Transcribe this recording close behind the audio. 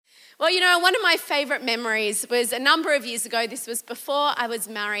Well, one of my favourite memories was a number of years ago. This was before I was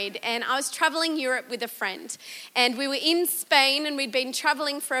married, and I was travelling Europe with a friend. And we were in Spain, and we'd been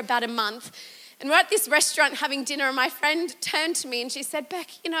travelling for about a month. And we're at this restaurant having dinner, and my friend turned to me and she said, "Beck,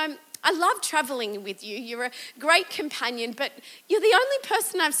 I love travelling with you. You're a great companion, but you're the only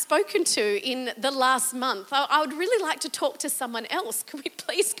person I've spoken to in the last month. I would really like to talk to someone else. Can we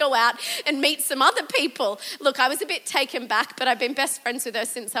please go out and meet some other people?" Look, I was a bit taken back, but I've been best friends with her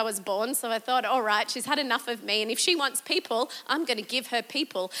since I was born. So I thought, all right, she's had enough of me. And if she wants people, I'm going to give her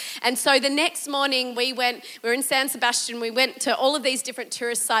people. And so the next morning we were in San Sebastian. We went to all of these different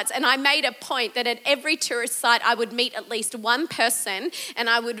tourist sites. And I made a point that at every tourist site, I would meet at least one person and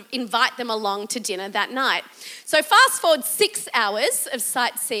I would invite them along to dinner that night. So fast forward 6 hours of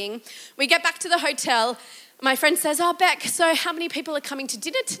sightseeing. We get back to the hotel. My friend says, "Oh, Beck, so how many people are coming to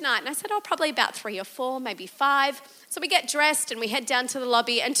dinner tonight?" And I said, probably about 3 or 4, maybe 5. So we get dressed and we head down to the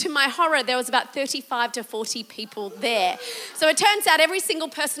lobby, and to my horror, there was about 35 to 40 people there. So it turns out every single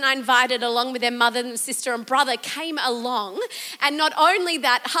person I invited, along with their mother and sister and brother, came along. And not only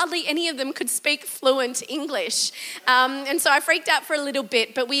that, hardly any of them could speak fluent English. And so I freaked out for a little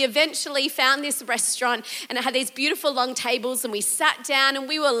bit, but we eventually found this restaurant, and it had these beautiful long tables, and we sat down and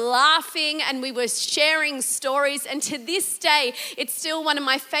we were laughing and we were sharing stories. And to this day, it's still one of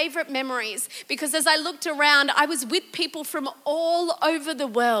my favorite memories, because as I looked around, I was with people from all over the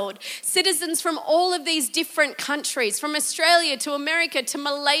world, citizens from all of these different countries, from Australia to America to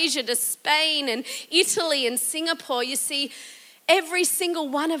Malaysia to Spain and Italy and Singapore. You see, every single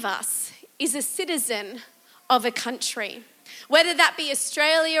one of us is a citizen of a country. Whether that be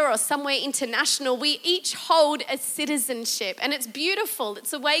Australia or somewhere international, we each hold a citizenship, and it's beautiful.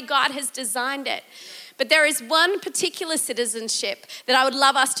 It's the way God has designed it. But there is one particular citizenship that I would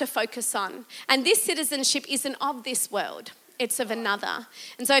love us to focus on. And this citizenship isn't of this world. It's of another.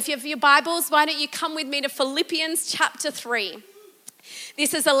 And so if you have your Bibles, why don't you come with me to Philippians chapter 3.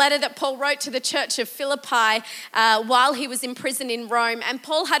 This is a letter that Paul wrote to the church of Philippi while he was in prison in Rome. And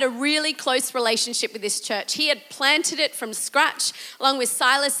Paul had a really close relationship with this church. He had planted it from scratch along with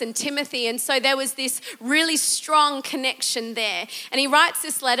Silas and Timothy. And so there was this really strong connection there. And he writes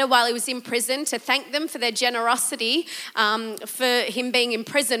this letter while he was in prison to thank them for their generosity for him being in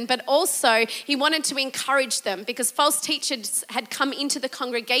prison. But also he wanted to encourage them, because false teachers had come into the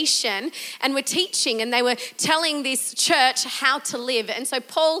congregation and were teaching, and they were telling this church how to live. And so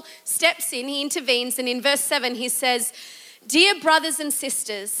Paul steps in, he intervenes, and in verse 7 he says, "Dear brothers and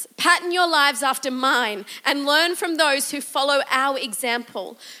sisters, pattern your lives after mine and learn from those who follow our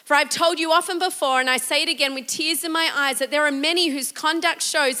example. For I've told you often before, and I say it again with tears in my eyes, that there are many whose conduct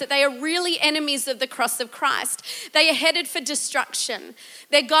shows that they are really enemies of the cross of Christ. They are headed for destruction.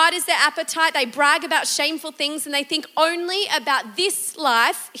 Their God is their appetite. They brag about shameful things, and they think only about this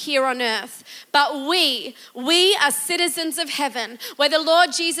life here on earth. But we are citizens of heaven, where the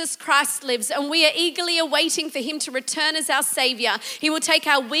Lord Jesus Christ lives, and we are eagerly awaiting for him to return as our Savior. He will take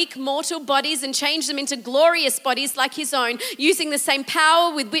our weak mortal bodies and change them into glorious bodies like his own, using the same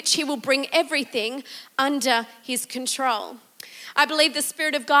power with which he will bring everything under his control." I believe the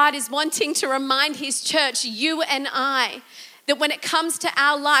Spirit of God is wanting to remind his church, you and I, that when it comes to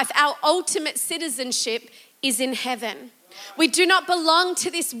our life, our ultimate citizenship is in heaven. We do not belong to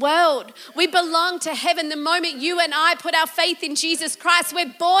this world. We belong to heaven. The moment you and I put our faith in Jesus Christ,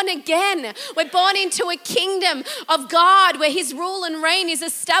 we're born again. We're born into a kingdom of God where his rule and reign is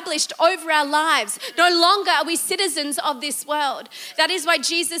established over our lives. No longer are we citizens of this world. That is why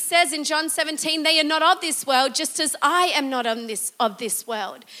Jesus says in John 17, "They are not of this world, just as I am not of this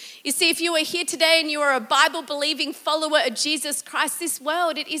world." You see, if you are here today and you are a Bible-believing follower of Jesus Christ, this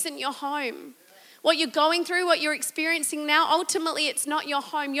world, it isn't your home. What you're going through, what you're experiencing now, ultimately it's not your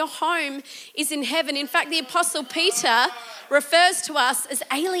home. Your home is in heaven. In fact, the Apostle Peter refers to us as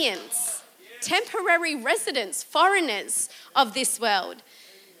aliens, temporary residents, foreigners of this world.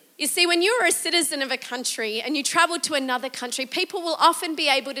 You see, when you are a citizen of a country and you travel to another country, people will often be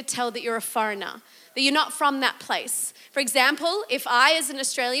able to tell that you're a foreigner, that you're not from that place. For example, if I as an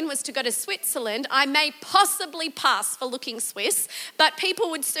Australian was to go to Switzerland, I may possibly pass for looking Swiss, but people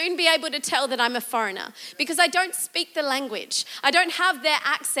would soon be able to tell that I'm a foreigner because I don't speak the language. I don't have their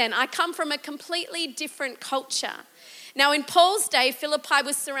accent. I come from a completely different culture. Now, in Paul's day, Philippi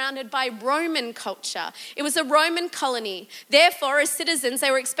was surrounded by Roman culture. It was a Roman colony. Therefore, as citizens, they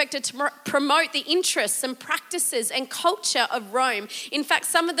were expected to promote the interests and practices and culture of Rome. In fact,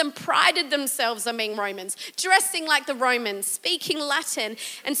 some of them prided themselves on being Romans, dressing like the Romans, speaking Latin.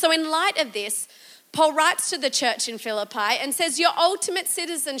 And so in light of this, Paul writes to the church in Philippi and says, your ultimate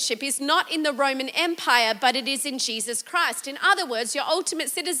citizenship is not in the Roman Empire, but it is in Jesus Christ. In other words, your ultimate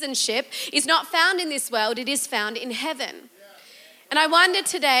citizenship is not found in this world, it is found in heaven. And I wonder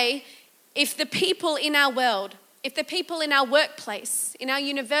today if the people in our world, if the people in our workplace, in our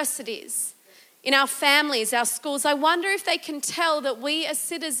universities, in our families, our schools, I wonder if they can tell that we are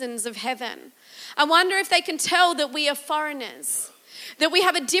citizens of heaven. I wonder if they can tell that we are foreigners, that we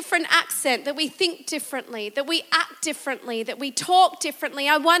have a different accent, that we think differently, that we act differently, that we talk differently.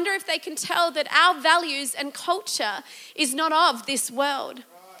 I wonder if they can tell that our values and culture is not of this world.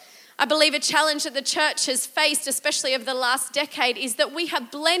 I believe a challenge that the church has faced, especially over the last decade, is that we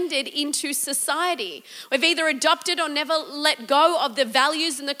have blended into society. We've either adopted or never let go of the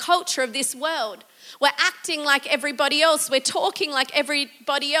values and the culture of this world. We're acting like everybody else. We're talking like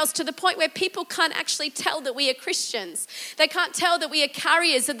everybody else, to the point where people can't actually tell that we are Christians. They can't tell that we are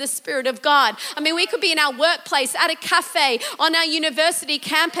carriers of the Spirit of God. I mean, we could be in our workplace, at a cafe, on our university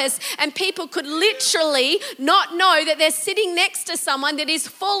campus, and people could literally not know that they're sitting next to someone that is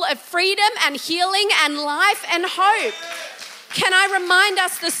full of freedom and healing and life and hope. Can I remind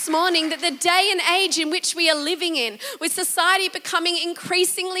us this morning that the day and age in which we are living in, with society becoming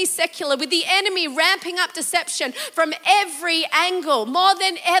increasingly secular, with the enemy ramping up deception from every angle, more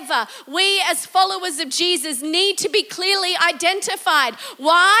than ever, we as followers of Jesus need to be clearly identified.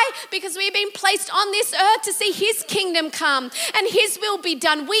 Why? Because we've been placed on this earth to see his kingdom come and his will be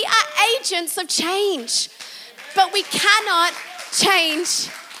done. We are agents of change, but we cannot change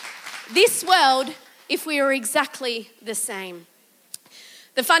this world if we are exactly the same.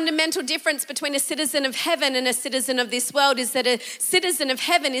 The fundamental difference between a citizen of heaven and a citizen of this world is that a citizen of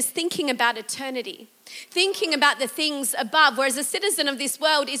heaven is thinking about eternity, thinking about the things above, whereas a citizen of this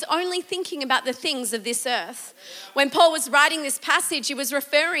world is only thinking about the things of this earth. When Paul was writing this passage, he was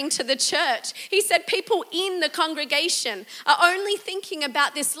referring to the church. He said people in the congregation are only thinking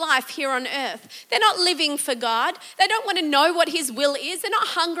about this life here on earth. They're not living for God. They don't want to know what his will is. They're not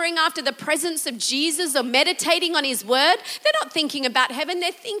hungering after the presence of Jesus or meditating on his word. They're not thinking about heaven.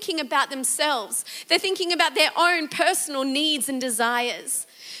 They're thinking about themselves. They're thinking about their own personal needs and desires.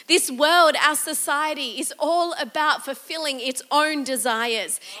 This world, our society, is all about fulfilling its own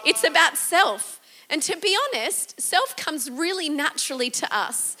desires. It's about self. And to be honest, self comes really naturally to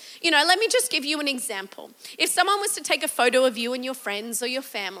us. You know, let me just give you an example. If someone was to take a photo of you and your friends or your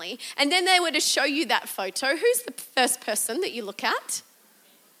family, and then they were to show you that photo, who's the first person that you look at?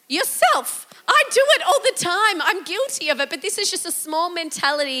 Yourself. I do it all the time. I'm guilty of it, but this is just a small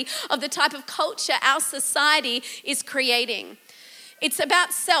mentality of the type of culture our society is creating. It's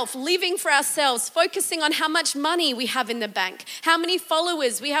about self, living for ourselves, focusing on how much money we have in the bank, how many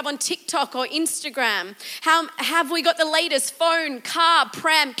followers we have on TikTok or Instagram, how have we got the latest phone, car,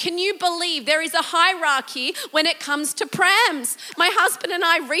 pram. Can you believe there is a hierarchy when it comes to prams? My husband and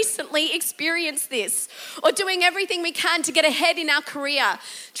I recently experienced this. Or doing everything we can to get ahead in our career,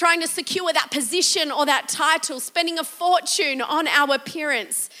 trying to secure that position or that title, spending a fortune on our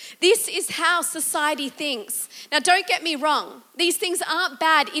appearance. This is how society thinks. Now, don't get me wrong. These things aren't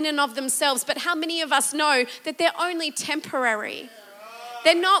bad in and of themselves, but how many of us know that they're only temporary?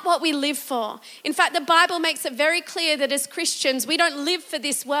 They're not what we live for. In fact, the Bible makes it very clear that as Christians, we don't live for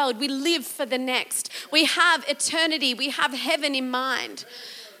this world, we live for the next. We have eternity, we have heaven in mind.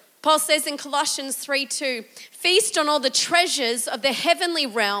 Paul says in Colossians 3:2, feast on all the treasures of the heavenly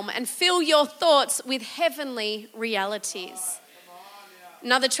realm and fill your thoughts with heavenly realities.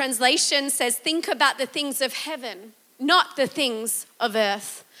 Another translation says, think about the things of heaven, not the things of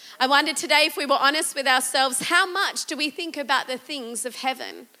earth. I wonder today, if we were honest with ourselves, how much do we think about the things of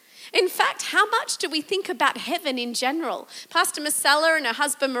heaven? In fact, how much do we think about heaven in general? Pastor Marcella and her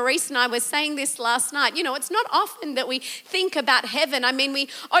husband Maurice and I were saying this last night. You know, it's not often that we think about heaven. I mean, we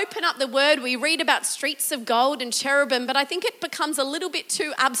open up the word, we read about streets of gold and cherubim, but I think it becomes a little bit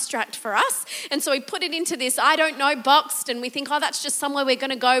too abstract for us. And so we put it into this, I don't know, boxed, and we think, oh, that's just somewhere we're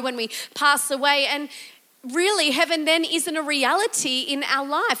going to go when we pass away. And really, heaven then isn't a reality in our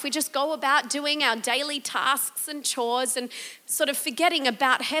life. We just go about doing our daily tasks and chores and sort of forgetting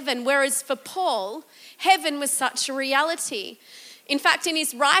about heaven. Whereas for Paul, heaven was such a reality. In fact, in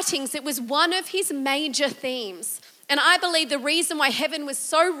his writings, it was one of his major themes. And I believe the reason why heaven was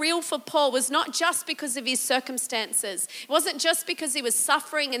so real for Paul was not just because of his circumstances. It wasn't just because he was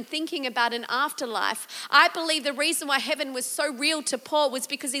suffering and thinking about an afterlife. I believe the reason why heaven was so real to Paul was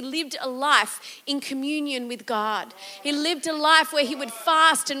because he lived a life in communion with God. He lived a life where he would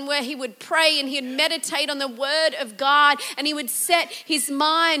fast and where he would pray and he would meditate on the word of God, and he would set his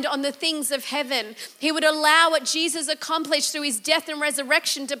mind on the things of heaven. He would allow what Jesus accomplished through his death and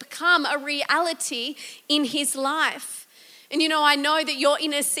resurrection to become a reality in his life. And I know that you're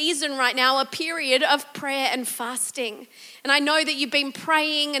in a season right now, a period of prayer and fasting. And I know that you've been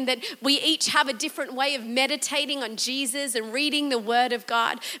praying and that we each have a different way of meditating on Jesus and reading the word of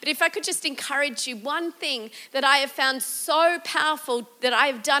God. But if I could just encourage you, one thing that I have found so powerful that I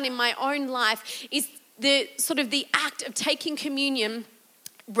have done in my own life is the act of taking communion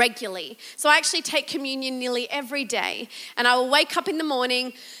regularly. So I actually take communion nearly every day, and I will wake up in the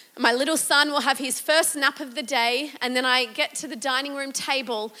morning. My little son will have his first nap of the day, and then I get to the dining room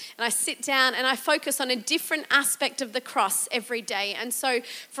table and I sit down and I focus on a different aspect of the cross every day. And so,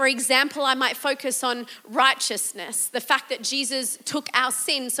 for example, I might focus on righteousness, the fact that Jesus took our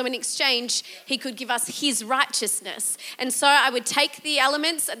sin, so in exchange, he could give us his righteousness. And so I would take the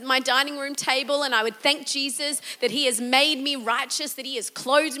elements at my dining room table and I would thank Jesus that he has made me righteous, that he has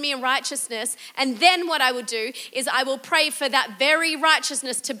clothed me in righteousness. And then what I would do is I will pray for that very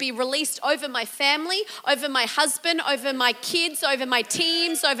righteousness to be released over my family, over my husband, over my kids, over my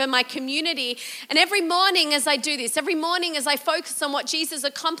teams, over my community. And every morning as I do this, every morning as I focus on what Jesus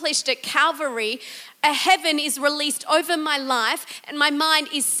accomplished at Calvary, a heaven is released over my life and my mind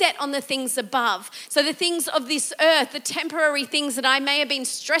is set on the things above. So the things of this earth, the temporary things that I may have been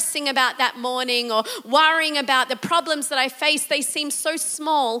stressing about that morning or worrying about, the problems that I face, they seem so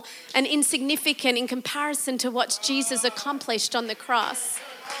small and insignificant in comparison to what Jesus accomplished on the cross.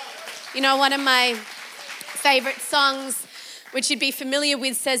 One of my favorite songs, which you'd be familiar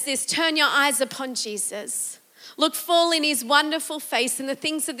with, says this: turn your eyes upon Jesus. Look full in his wonderful face, and the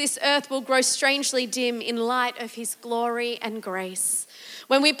things of this earth will grow strangely dim in light of his glory and grace.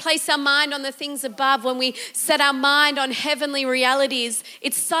 When we place our mind on the things above, when we set our mind on heavenly realities,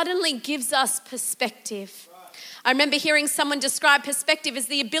 it suddenly gives us perspective. I remember hearing someone describe perspective as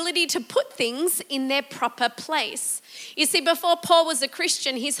the ability to put things in their proper place. You see, before Paul was a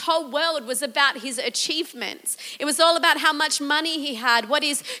Christian, his whole world was about his achievements. It was all about how much money he had, what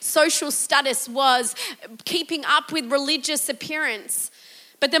his social status was, keeping up with religious appearance.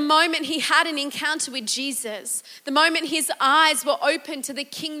 But the moment he had an encounter with Jesus, the moment his eyes were open to the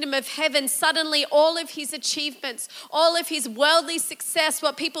kingdom of heaven, suddenly all of his achievements, all of his worldly success,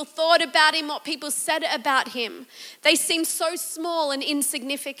 what people thought about him, what people said about him, they seemed so small and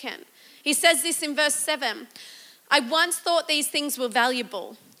insignificant. He says this in verse 7, I once thought these things were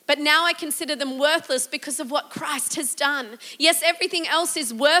valuable, but now I consider them worthless because of what Christ has done. Yes, everything else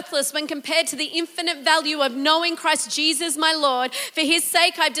is worthless when compared to the infinite value of knowing Christ Jesus, my Lord. For his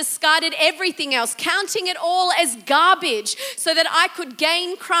sake, I've discarded everything else, counting it all as garbage so that I could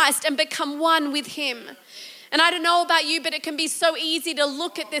gain Christ and become one with him. And I don't know about you, but it can be so easy to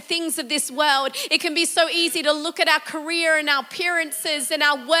look at the things of this world. It can be so easy to look at our career and our appearances and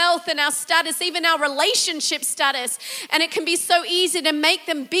our wealth and our status, even our relationship status. And it can be so easy to make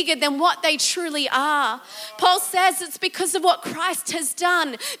them bigger than what they truly are. Paul says it's because of what Christ has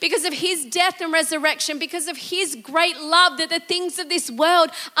done, because of his death and resurrection, because of his great love that the things of this world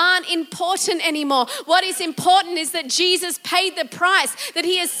aren't important anymore. What is important is that Jesus paid the price, that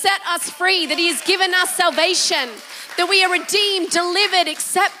he has set us free, that he has given us salvation, that we are redeemed, delivered,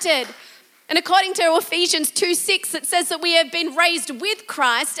 accepted. And according to Ephesians 2:6, it says that we have been raised with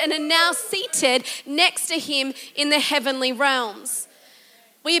Christ and are now seated next to him in the heavenly realms.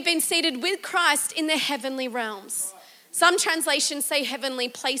 We have been seated with Christ in the heavenly realms. Some translations say heavenly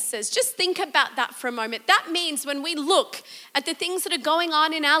places. Just think about that for a moment. That means when we look at the things that are going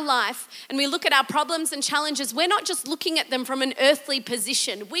on in our life and we look at our problems and challenges, we're not just looking at them from an earthly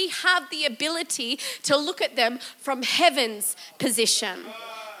position. We have the ability to look at them from heaven's position.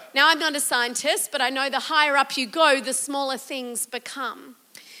 Now, I'm not a scientist, but I know the higher up you go, the smaller things become.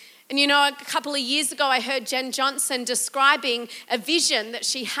 And a couple of years ago, I heard Jen Johnson describing a vision that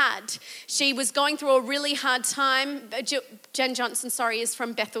she had. She was going through a really hard time. Jen Johnson, is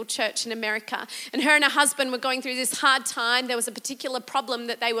from Bethel Church in America. And her and her husband were going through this hard time. There was a particular problem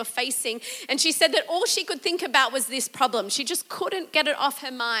that they were facing. And she said that all she could think about was this problem. She just couldn't get it off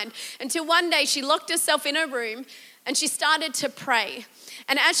her mind until one day she locked herself in her room and she started to pray.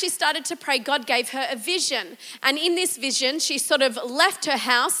 And as she started to pray, God gave her a vision. And in this vision, she sort of left her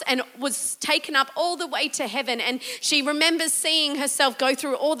house and was taken up all the way to heaven. And she remembers seeing herself go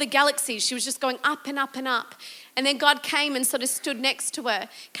through all the galaxies. She was just going up and up and up. And then God came and sort of stood next to her,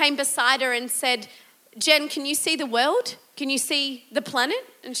 came beside her and said, Jen, can you see the world? Can you see the planet?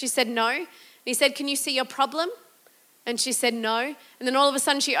 And she said, no. And he said, can you see your problem? And she said, no. And then all of a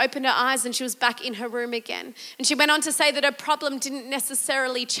sudden she opened her eyes and she was back in her room again. And she went on to say that her problem didn't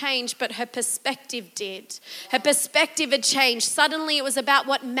necessarily change, but her perspective did. Her perspective had changed. Suddenly it was about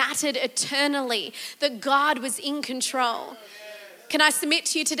what mattered eternally, that God was in control. Can I submit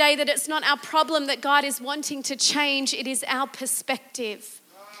to you today that it's not our problem that God is wanting to change, it is our perspective.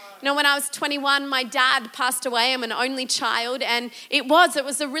 You know, when I was 21, my dad passed away. I'm an only child, and it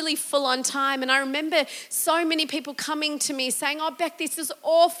was a really full-on time. And I remember so many people coming to me saying, oh, Beck, this is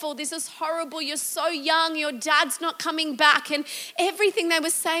awful. This is horrible. You're so young. Your dad's not coming back. And everything they were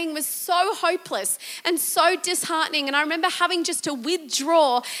saying was so hopeless and so disheartening. And I remember having just to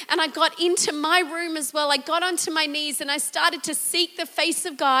withdraw, and I got into my room as well. I got onto my knees, and I started to seek the face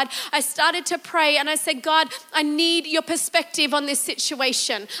of God. I started to pray, and I said, God, I need your perspective on this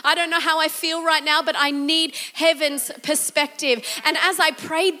situation. I don't know how I feel right now, but I need heaven's perspective. And as I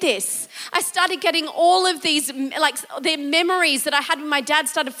prayed this, I started getting all of these, like the memories that I had with my dad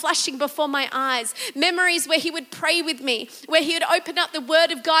started flashing before my eyes. Memories where he would pray with me, where he would open up the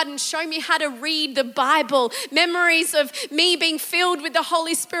Word of God and show me how to read the Bible. Memories of me being filled with the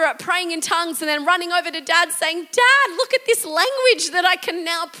Holy Spirit, praying in tongues, and then running over to Dad saying, Dad, look at this language that I can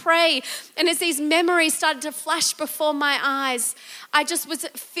now pray. And as these memories started to flash before my eyes, I just was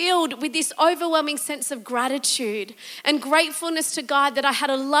filled with this overwhelming sense of gratitude and gratefulness to God that I had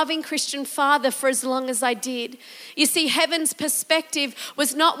a loving Christian father for as long as I did. You see, heaven's perspective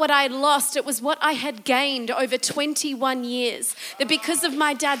was not what I had lost, it was what I had gained over 21 years. That because of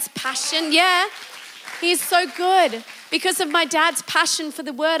my dad's passion, he is so good. Because of my dad's passion for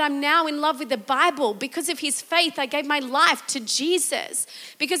the Word, I'm now in love with the Bible. Because of his faith, I gave my life to Jesus.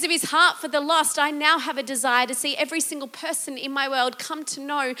 Because of his heart for the lost, I now have a desire to see every single person in my world come to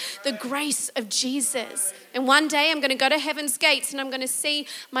know the grace of Jesus. And one day I'm going to go to heaven's gates and I'm going to see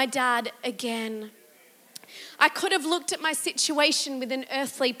my dad again. I could have looked at my situation with an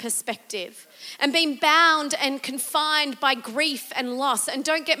earthly perspective and been bound and confined by grief and loss. And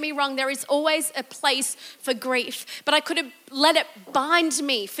don't get me wrong, there is always a place for grief. But I could have let it bind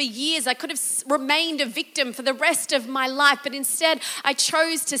me for years. I could have remained a victim for the rest of my life. But instead, I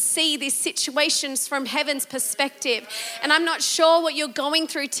chose to see these situations from heaven's perspective. And I'm not sure what you're going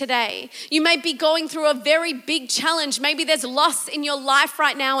through today. You may be going through a very big challenge. Maybe there's loss in your life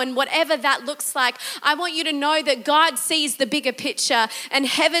right now, and whatever that looks like, I want you to know that God sees the bigger picture, and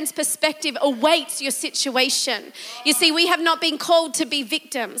heaven's perspective awaits your situation. You see, we have not been called to be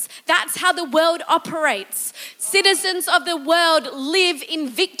victims. That's how the world operates. Citizens of the world live in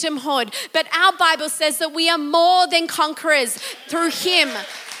victimhood, but our Bible says that we are more than conquerors through Him.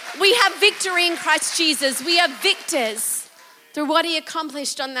 We have victory in Christ Jesus. We are victors through what He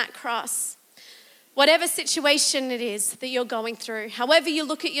accomplished on that cross. Whatever situation it is that you're going through, however you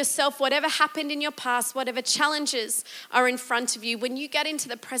look at yourself, whatever happened in your past, whatever challenges are in front of you, when you get into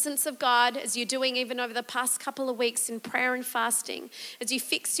the presence of God, as you're doing even over the past couple of weeks in prayer and fasting, as you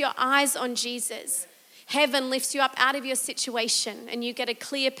fix your eyes on Jesus, heaven lifts you up out of your situation and you get a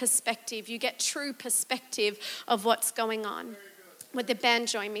clear perspective. You get true perspective of what's going on. Would the band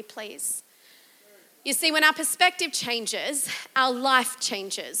join me, please? You see, when our perspective changes, our life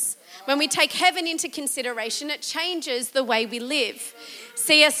changes. When we take heaven into consideration, it changes the way we live.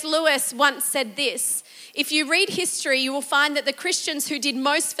 C.S. Lewis once said this: if you read history, you will find that the Christians who did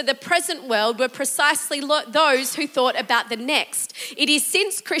most for the present world were precisely those who thought about the next. It is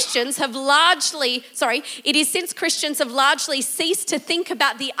since Christians have largely ceased to think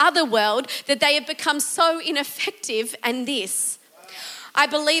about the other world that they have become so ineffective in this. I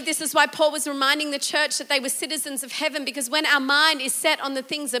believe this is why Paul was reminding the church that they were citizens of heaven, because when our mind is set on the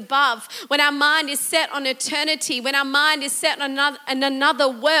things above, when our mind is set on eternity, when our mind is set on another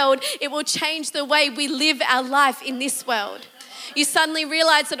world, it will change the way we live our life in this world. You suddenly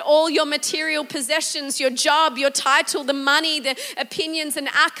realize that all your material possessions, your job, your title, the money, the opinions and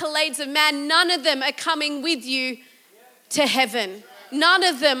accolades of man, none of them are coming with you to heaven. None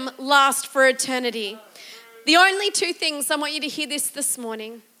of them last for eternity. The only two things, I want you to hear this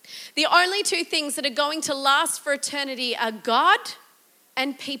morning, the only two things that are going to last for eternity are God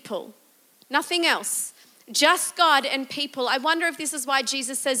and people. Nothing else. Just God and people. I wonder if this is why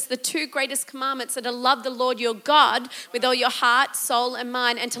Jesus says the two greatest commandments are to love the Lord your God with all your heart, soul and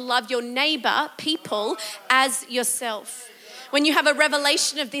mind, and to love your neighbor, people, as yourself. When you have a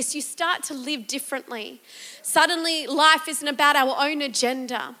revelation of this, you start to live differently. Suddenly, life isn't about our own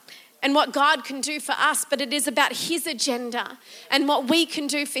agenda and what God can do for us, but it is about His agenda and what we can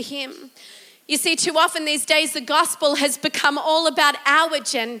do for Him. You see, too often these days, the gospel has become all about our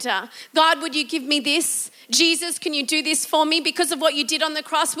agenda. God, would you give me this? Jesus, can you do this for me? Because of what you did on the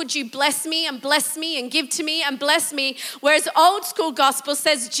cross, would you bless me and give to me and bless me? Whereas old school gospel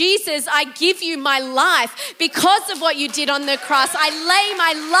says, Jesus, I give you my life because of what you did on the cross. I lay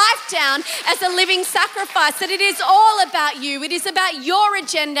my life down as a living sacrifice, that it is all about you. It is about your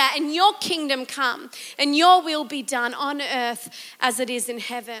agenda and your kingdom come and your will be done on earth as it is in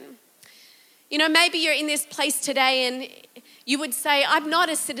heaven. You know, maybe you're in this place today and you would say, I'm not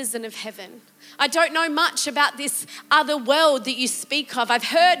a citizen of heaven. I don't know much about this other world that you speak of. I've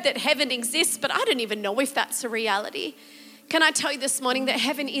heard that heaven exists, but I don't even know if that's a reality. Can I tell you this morning that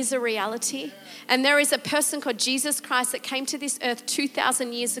heaven is a reality? And there is a person called Jesus Christ that came to this earth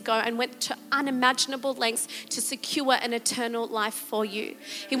 2,000 years ago and went to unimaginable lengths to secure an eternal life for you.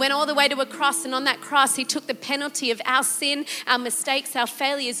 He went all the way to a cross, and on that cross, he took the penalty of our sin, our mistakes, our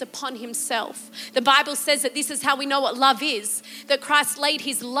failures upon himself. The Bible says that this is how we know what love is, that Christ laid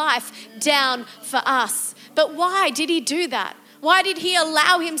his life down for us. But why did he do that? Why did he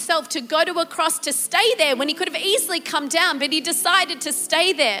allow himself to go to a cross to stay there when he could have easily come down, but he decided to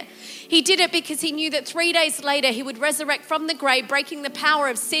stay there? He did it because he knew that 3 days later he would resurrect from the grave, breaking the power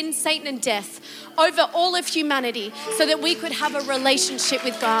of sin, Satan, and death over all of humanity so that we could have a relationship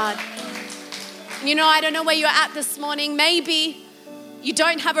with God. You know, I don't know where you're at this morning. Maybe you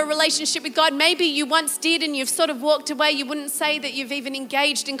don't have a relationship with God. Maybe you once did and you've sort of walked away. You wouldn't say that you've even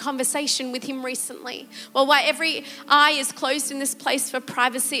engaged in conversation with him recently. Well, while every eye is closed in this place for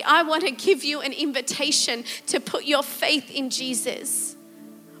privacy, I want to give you an invitation to put your faith in Jesus.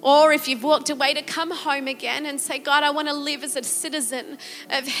 Or if you've walked away, to come home again and say, God, I want to live as a citizen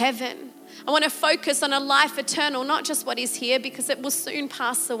of heaven. I want to focus on a life eternal, not just what is here, because it will soon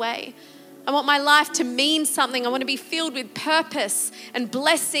pass away. I want my life to mean something. I want to be filled with purpose and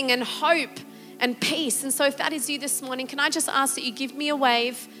blessing and hope and peace. And so if that is you this morning, can I just ask that you give me a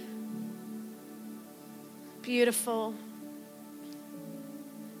wave? Beautiful.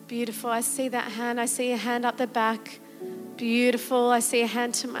 Beautiful. I see that hand. I see a hand up the back. Beautiful. I see a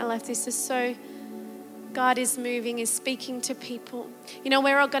hand to my left. This is so, God is moving, is speaking to people. You know,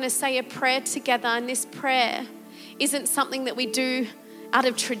 we're all going to say a prayer together, and this prayer isn't something that we do out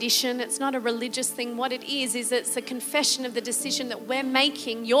of tradition. It's not a religious thing. What it is it's a confession of the decision that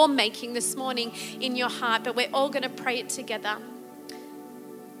you're making this morning in your heart, but we're all going to pray it together.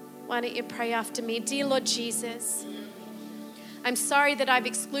 Why don't you pray after me? Dear Lord Jesus, I'm sorry that I've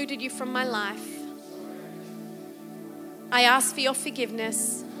excluded you from my life. I ask for your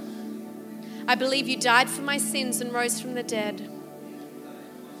forgiveness. I believe you died for my sins and rose from the dead.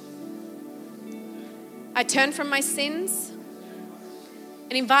 I turn from my sins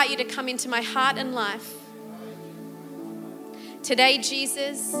and invite you to come into my heart and life. Today,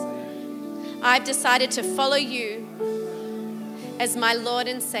 Jesus, I've decided to follow you as my Lord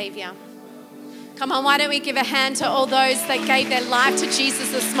and Savior. Come on, why don't we give a hand to all those that gave their life to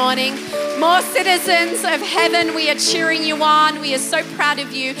Jesus this morning? More citizens of heaven, we are cheering you on. We are so proud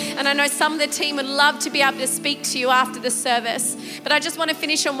of you. And I know some of the team would love to be able to speak to you after the service. But I just want to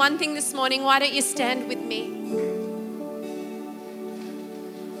finish on one thing this morning. Why don't you stand with me?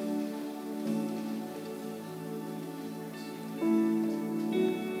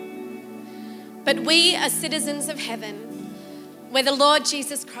 But we are citizens of heaven, where the Lord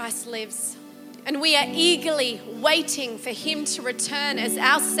Jesus Christ lives. And we are eagerly waiting for him to return as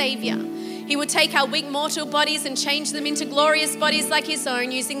our Savior. He will take our weak mortal bodies and change them into glorious bodies like his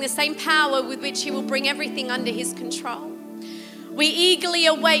own, using the same power with which he will bring everything under his control. We eagerly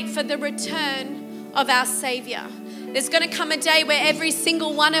await for the return of our Savior. There's going to come a day where every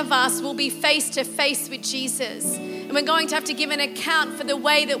single one of us will be face to face with Jesus. And we're going to have to give an account for the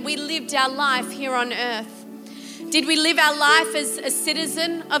way that we lived our life here on earth. Did we live our life as a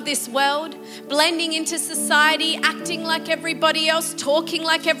citizen of this world, blending into society, acting like everybody else, talking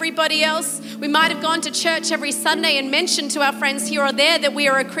like everybody else? We might have gone to church every Sunday and mentioned to our friends here or there that we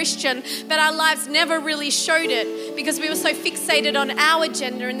are a Christian, but our lives never really showed it because we were so fixated on our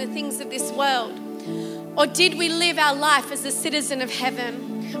agenda and the things of this world. Or did we live our life as a citizen of heaven,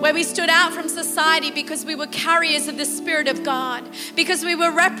 where we stood out from society because we were carriers of the Spirit of God, because we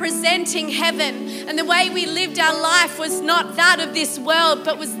were representing heaven, and the way we lived our life was not that of this world,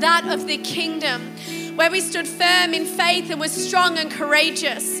 but was that of the kingdom, where we stood firm in faith and were strong and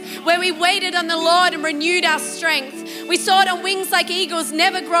courageous, where we waited on the Lord and renewed our strength, We soared on wings like eagles,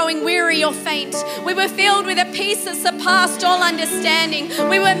 never growing weary or faint. We were filled with a peace that surpassed all understanding.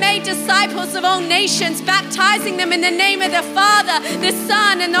 We were made disciples of all nations, baptizing them in the name of the Father, the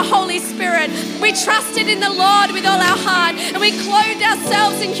Son, and the Holy Spirit. We trusted in the Lord with all our heart, and we clothed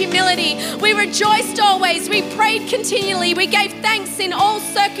ourselves in humility. We rejoiced always. We prayed continually. We gave thanks in all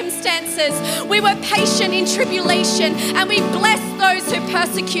circumstances. We were patient in tribulation, and we blessed those who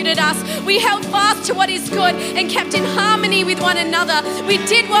persecuted us. We held fast to what is good and kept in harmony with one another. We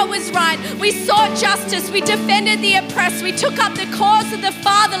did what was right. We sought justice. We defended the oppressed. We took up the cause of the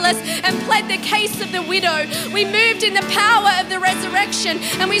fatherless and pled the case of the widow. We moved in the power of the resurrection,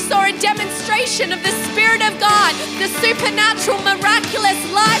 and we saw a demonstration of the Spirit of God. The supernatural, miraculous,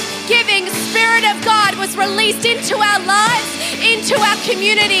 life-giving Spirit of God was released into our lives, into our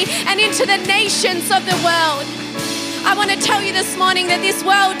community, and into the nations of the world. I want to tell you this morning that this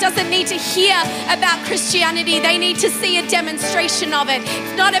world doesn't need to hear about Christianity. They need to see a demonstration of it.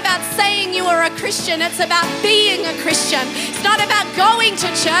 It's not about saying you are a Christian. It's about being a Christian. It's not about going to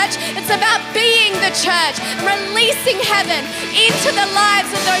church. It's about being the church and releasing heaven into the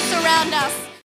lives of those around us.